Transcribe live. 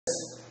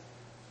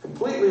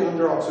completely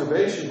under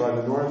observation by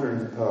the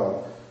Northern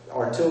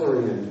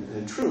artillery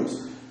and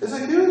troops, is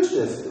a huge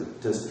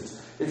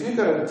distance. If you've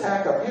got an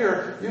attack up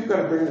here, you've got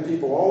to bring the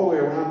people all the way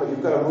around, but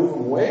you've got to move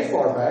them way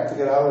far back to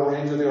get out of the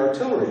range of the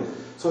artillery.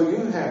 So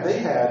they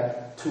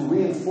had to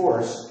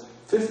reinforce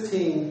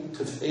 15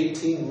 to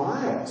 18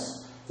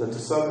 miles that the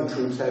Southern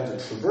troops had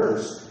to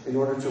traverse in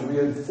order to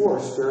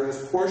reinforce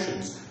various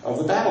portions of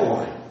the battle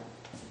line.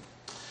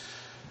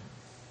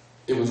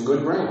 It was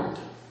good ground.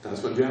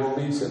 That's what General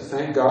Meade said.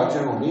 Thank God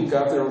General Meade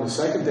got there on the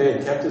second day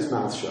and kept his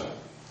mouth shut,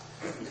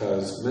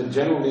 because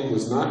General Meade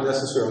was not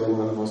necessarily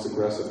one of the most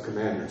aggressive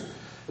commanders.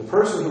 The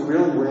person who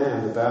really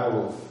ran the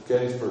Battle of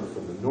Gettysburg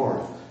from the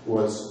north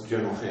was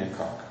General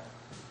Hancock.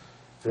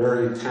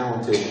 Very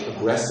talented,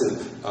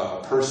 aggressive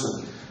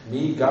person.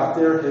 Meade got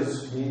there.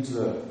 Meade's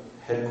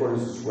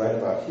headquarters is right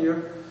about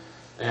here.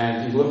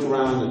 And he looked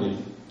around and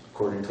he,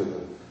 according to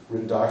the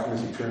written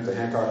documents, he turned to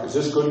Hancock. Is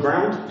this good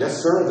ground?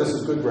 Yes, sir, this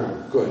is good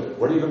ground. Good.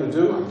 What are you going to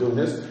do? I'm doing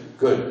this.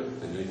 Good.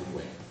 And he went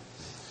away.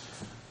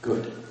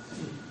 Good.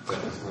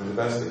 That was one of the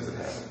best things that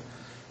happened.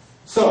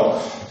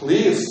 So,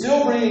 Lee is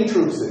still bringing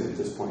troops in at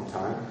this point in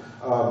time.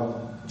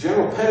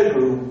 General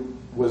Pettigrew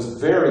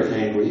was very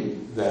angry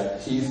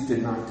that Heath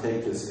did not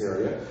take this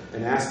area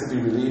and asked to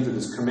be relieved of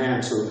his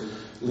command. So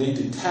Lee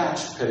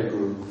detached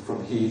Pettigrew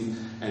from Heath,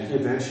 and he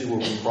eventually will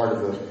be part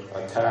of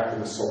the attack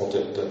and assault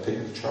at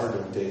taking charge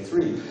on day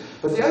 3.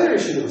 But the other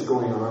issue that was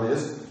going on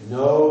is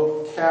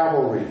no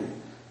cavalry.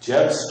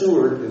 Jeb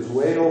Stuart is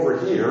way over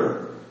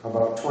here,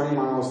 about 20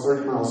 miles,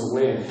 30 miles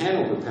away in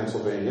Hanover,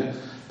 Pennsylvania,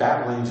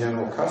 battling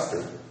General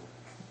Custer.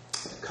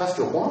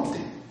 Custer whomped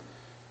him.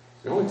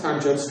 The only time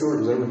Jeb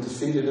Stuart was ever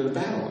defeated in a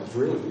battle. Is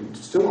really, we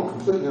still don't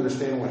completely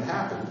understand what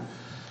happened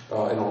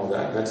and all of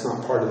that. That's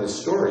not part of this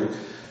story.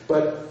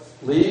 But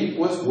Lee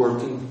was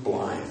working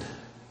blind.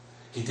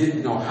 He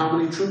didn't know how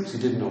many troops, he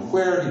didn't know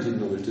where, he didn't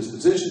know their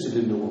dispositions, he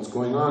didn't know what was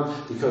going on,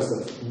 because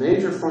the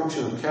major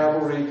function of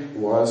cavalry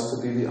was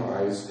to be the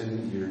eyes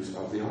and the ears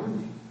of the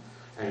army.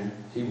 And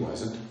he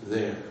wasn't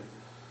there.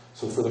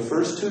 So for the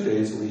first 2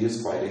 days, Lee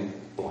is fighting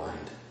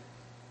blind.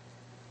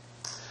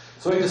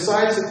 So he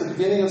decides at the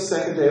beginning of the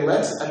second day,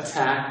 let's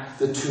attack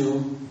the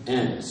two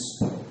ends,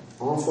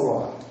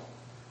 enfilade,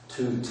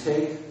 to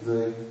take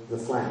the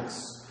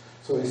flanks.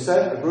 So he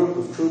sent a group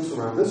of troops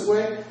around this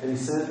way, and he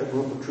sent a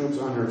group of troops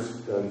under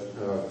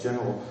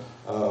General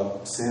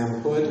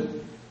Sam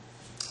Hood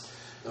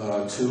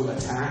to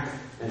attack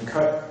and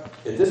cut.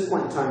 At this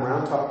point in time,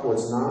 Round Top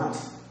was not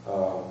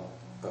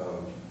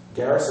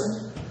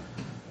garrisoned.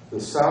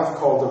 The South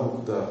called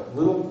them the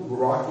Little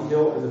Rocky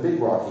Hill and the Big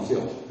Rocky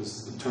Hill. This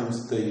is the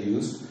terms that they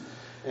used.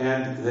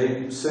 And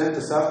they sent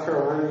the South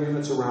Carolina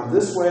units around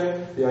this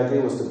way. The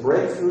idea was to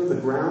break through the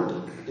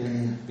ground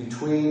in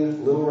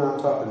between Little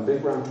Round Top and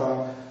Big Round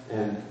Top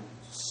and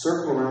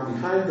circle around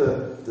behind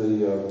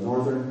the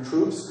northern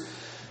troops.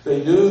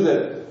 They knew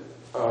that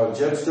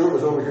Jeb Stuart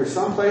was over here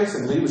someplace,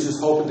 and Lee was just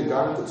hoping to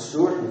God that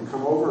Stuart would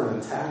come over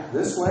and attack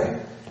this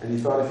way. And he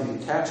thought if he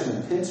could catch him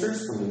in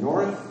pincers from the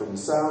north, from the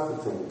south,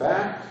 and from the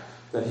back,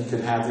 that he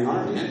could have the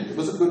army. And it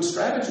was a good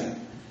strategy.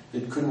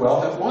 It could well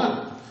have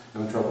won.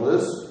 And the trouble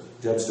is,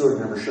 Jeb Stuart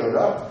never showed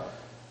up.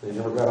 They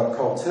never got up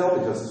Colt Hill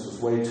because this was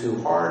way too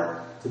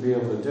hard to be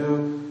able to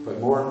do. But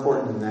more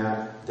important than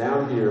that,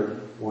 down here,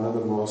 one of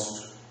the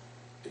most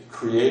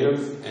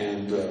creative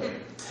and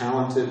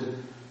talented,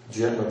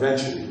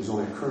 eventually, he was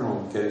only a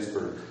colonel in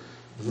Gettysburg,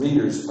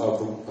 leaders of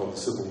the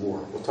Civil War.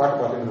 We'll talk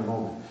about him in a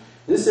moment.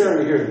 This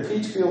area here, the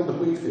peach field and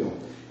the wheat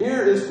field,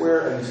 here is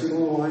where, and you see the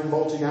little line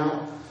bulging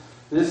out?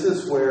 This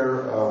is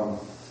where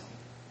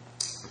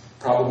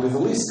probably the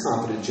least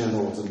competent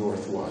general of the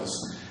North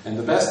was. And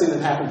the best thing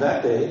that happened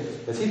that day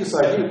is he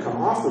decided he would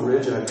come off the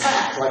ridge and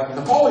attack like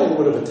Napoleon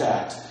would have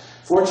attacked.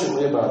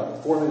 Fortunately,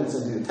 about 4 minutes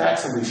into the attack,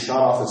 somebody shot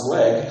off his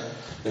leg.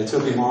 They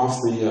took him off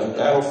the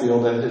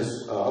battlefield, and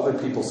his other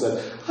people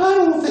said, I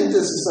don't think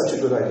this is such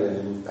a good idea, and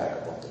they moved back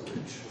up on the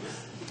ridge.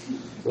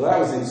 So that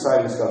was the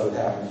exciting stuff that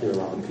happened here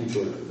around the peach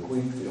orchard and the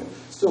wheat field.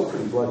 Still a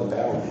pretty bloody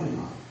battle going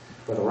on.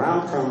 But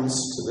around comes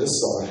to this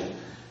side,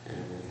 and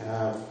we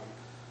have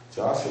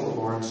Joshua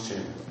Lawrence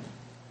Chamberlain.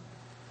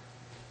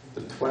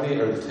 The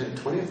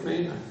 20th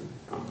Maine,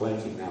 I'm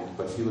blanking now,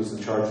 but he was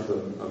in charge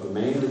of the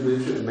Maine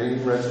division, the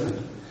Maine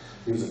regiment.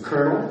 He was a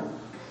colonel,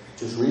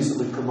 just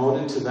recently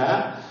promoted to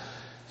that.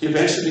 He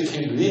eventually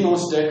became the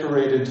most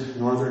decorated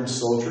Northern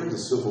soldier of the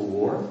Civil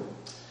War.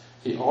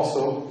 He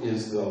also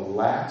is the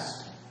last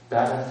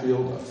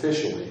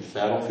officially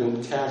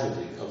battlefield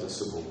casualty of the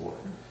Civil War.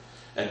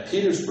 At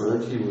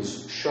Petersburg, he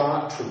was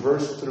shot,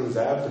 traversed through his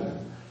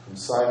abdomen from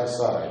side to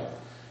side,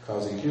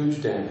 causing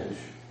huge damage.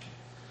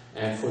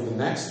 And for the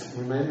next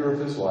remainder of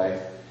his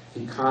life,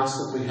 he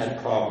constantly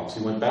had problems.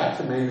 He went back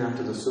to Maine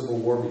after the Civil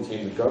War,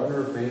 became the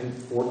governor of Maine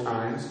 4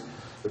 times,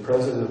 the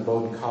president of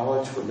Bowdoin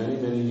College for many,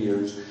 many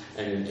years,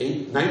 and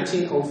in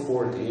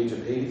 1904, at the age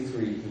of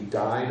 83, he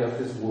died of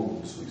his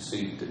wounds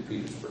received at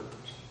Petersburg.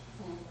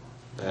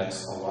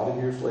 That's a lot of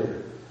years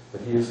later.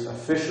 But he is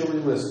officially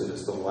listed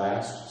as the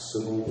last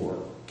Civil War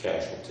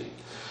casualty.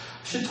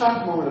 I should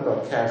talk a moment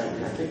about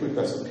casualty. I think we've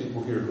got some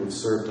people here who have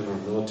served in our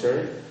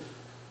military.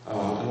 I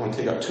don't want to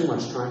take up too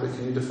much time, but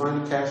can you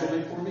define a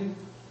casualty for me?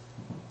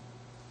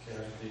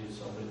 Casualty is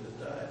somebody that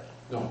died.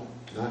 No,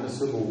 not in the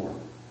Civil War.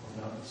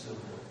 Not in the Civil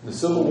War. In the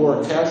Civil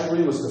War,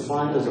 casualty was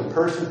defined as a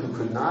person who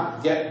could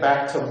not get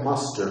back to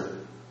muster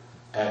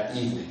at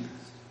evening,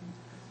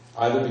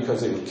 either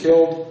because they were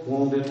killed,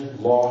 wounded,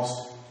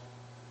 lost,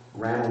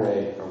 ran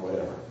away, or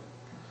whatever.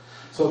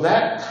 So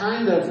that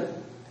kind of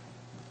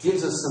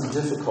gives us some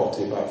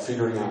difficulty about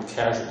figuring out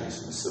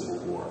casualties in the Civil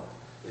War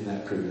in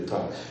that period of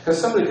time. Because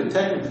somebody could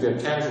technically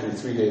get casualty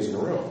 3 days in a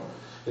row.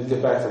 Didn't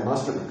get back from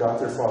muster, but got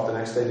there, fought the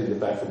next day, didn't get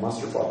back from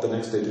muster, fought the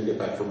next day, didn't get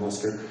back from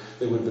muster.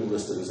 They would have been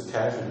listed as a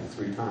casualty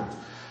 3 times.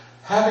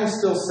 Having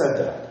still said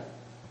that,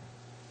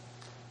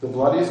 the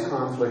bloodiest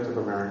conflict of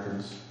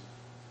Americans,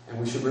 and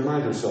we should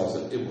remind ourselves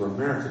that it were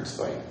Americans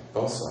fighting,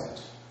 both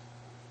sides.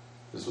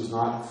 This was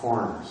not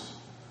foreigners.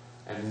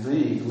 And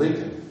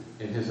Lincoln,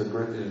 in his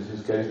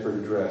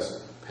Gettysburg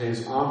Address,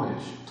 pays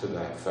homage to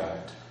that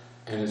fact.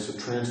 And it's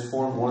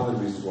one of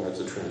the reasons why it's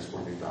a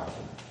transforming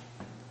document.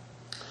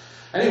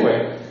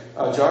 Anyway,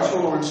 Joshua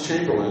Lawrence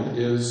Chamberlain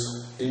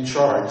is in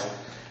charge,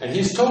 and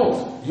he's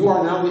told, you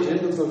are now the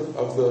end of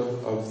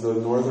the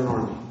Northern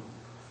Army.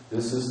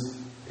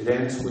 It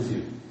ends with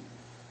you.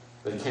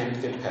 They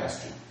can't get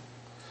past you.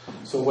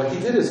 So what he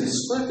did is he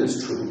split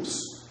his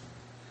troops.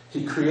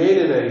 He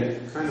created a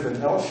kind of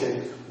an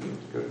L-shaped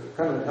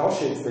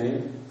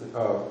thing.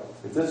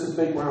 If this is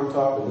big round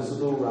top and this is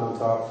little round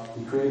top,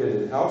 he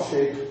created an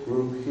L-shaped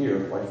group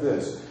here, like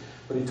this.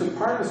 But he took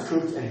part of his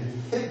troops and he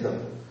hid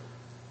them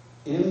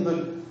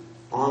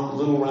on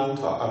little round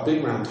top, a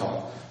big round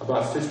top,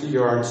 about 50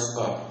 yards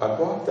up. I've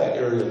walked that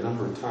area a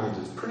number of times.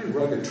 It's pretty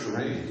rugged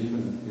terrain,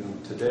 even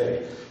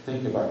today,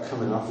 thinking about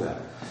coming up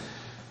that.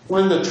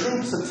 When the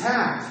troops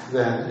attacked,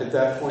 then, at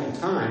that point in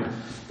time,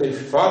 they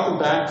fought them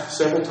back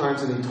several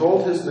times, and he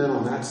told his men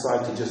on that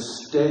side to just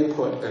stay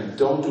put and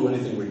don't do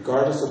anything,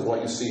 regardless of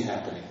what you see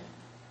happening.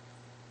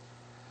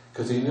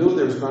 Because he knew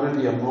there was going to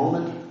be a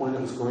moment when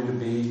it was going to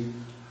be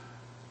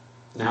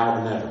now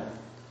or never.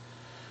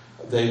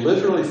 They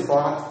literally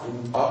fought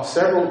up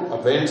several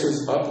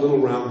advances up Little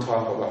Round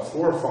Top, about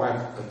 4 or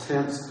 5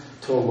 attempts,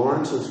 till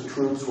Lawrence's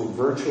troops were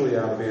virtually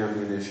out of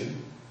ammunition.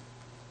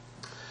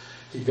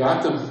 He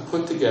got them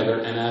put together,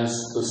 and as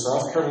the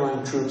South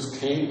Carolina troops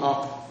came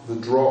up the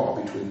draw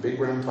between Big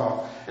Round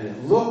Top, and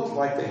it looked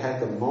like they had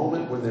the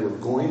moment when they were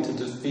going to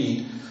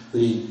defeat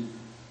the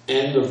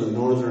end of the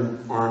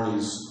Northern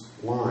Army's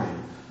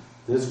line,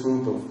 this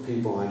group of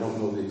people, I don't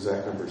know the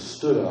exact numbers,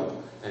 stood up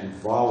and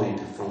volleyed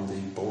from the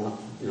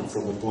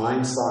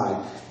blind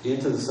side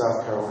into the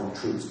South Carolina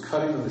troops,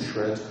 cutting them to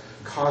shreds,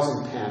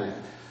 causing panic.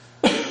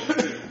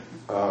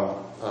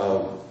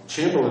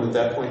 Chamberlain at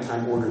that point in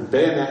time ordered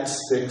bayonets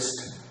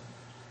fixed,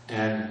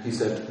 and he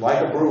said, like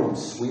a broom,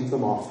 sweep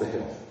them off the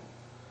hill.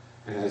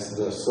 And as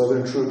the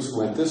Southern troops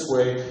went this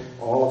way,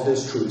 all of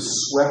his troops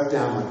swept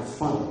down like a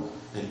funnel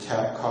and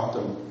caught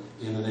them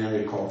in an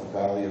area called the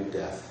Valley of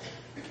Death.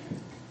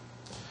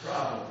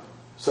 Robert,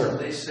 Sir?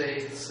 They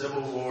say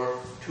Civil War,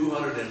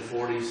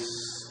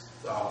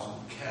 240,000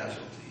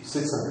 casualties.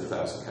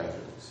 600,000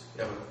 casualties.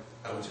 Yeah, but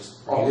I was just...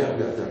 Oh, yeah.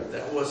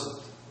 That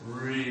wasn't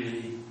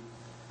really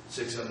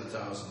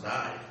 600,000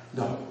 died.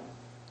 No.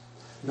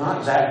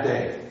 Not that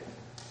day.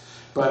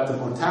 But the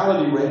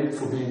mortality rate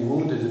for being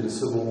wounded in the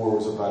Civil War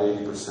was about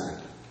 80%.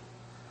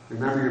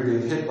 Remember, you're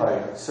being hit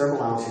by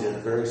several ounces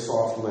of very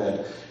soft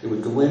lead. It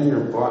would go in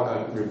your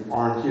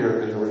arm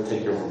here, and it would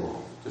take your arm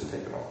off. Just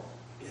take it off.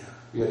 Yeah.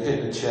 You got hit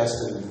in the chest,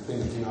 and the thing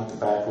that came out the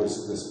back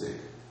was this big.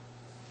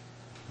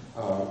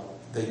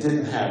 They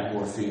didn't have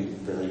morphine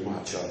very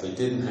much of. They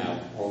didn't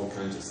have all the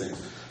kinds of things.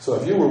 So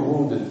if you were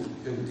wounded,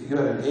 you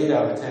had an 8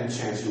 out of 10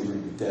 chance you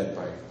would be dead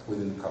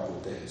within a couple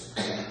of days.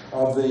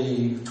 Of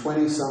the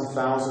 20-some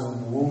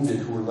thousand wounded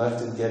who were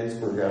left in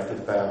Gettysburg after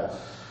the battle,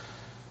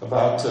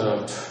 about,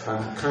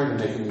 I'm kind of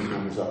making these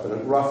numbers up,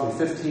 but roughly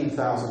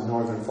 15,000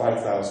 Northern,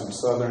 5,000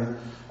 Southern,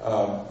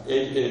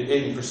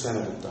 80%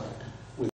 of them died.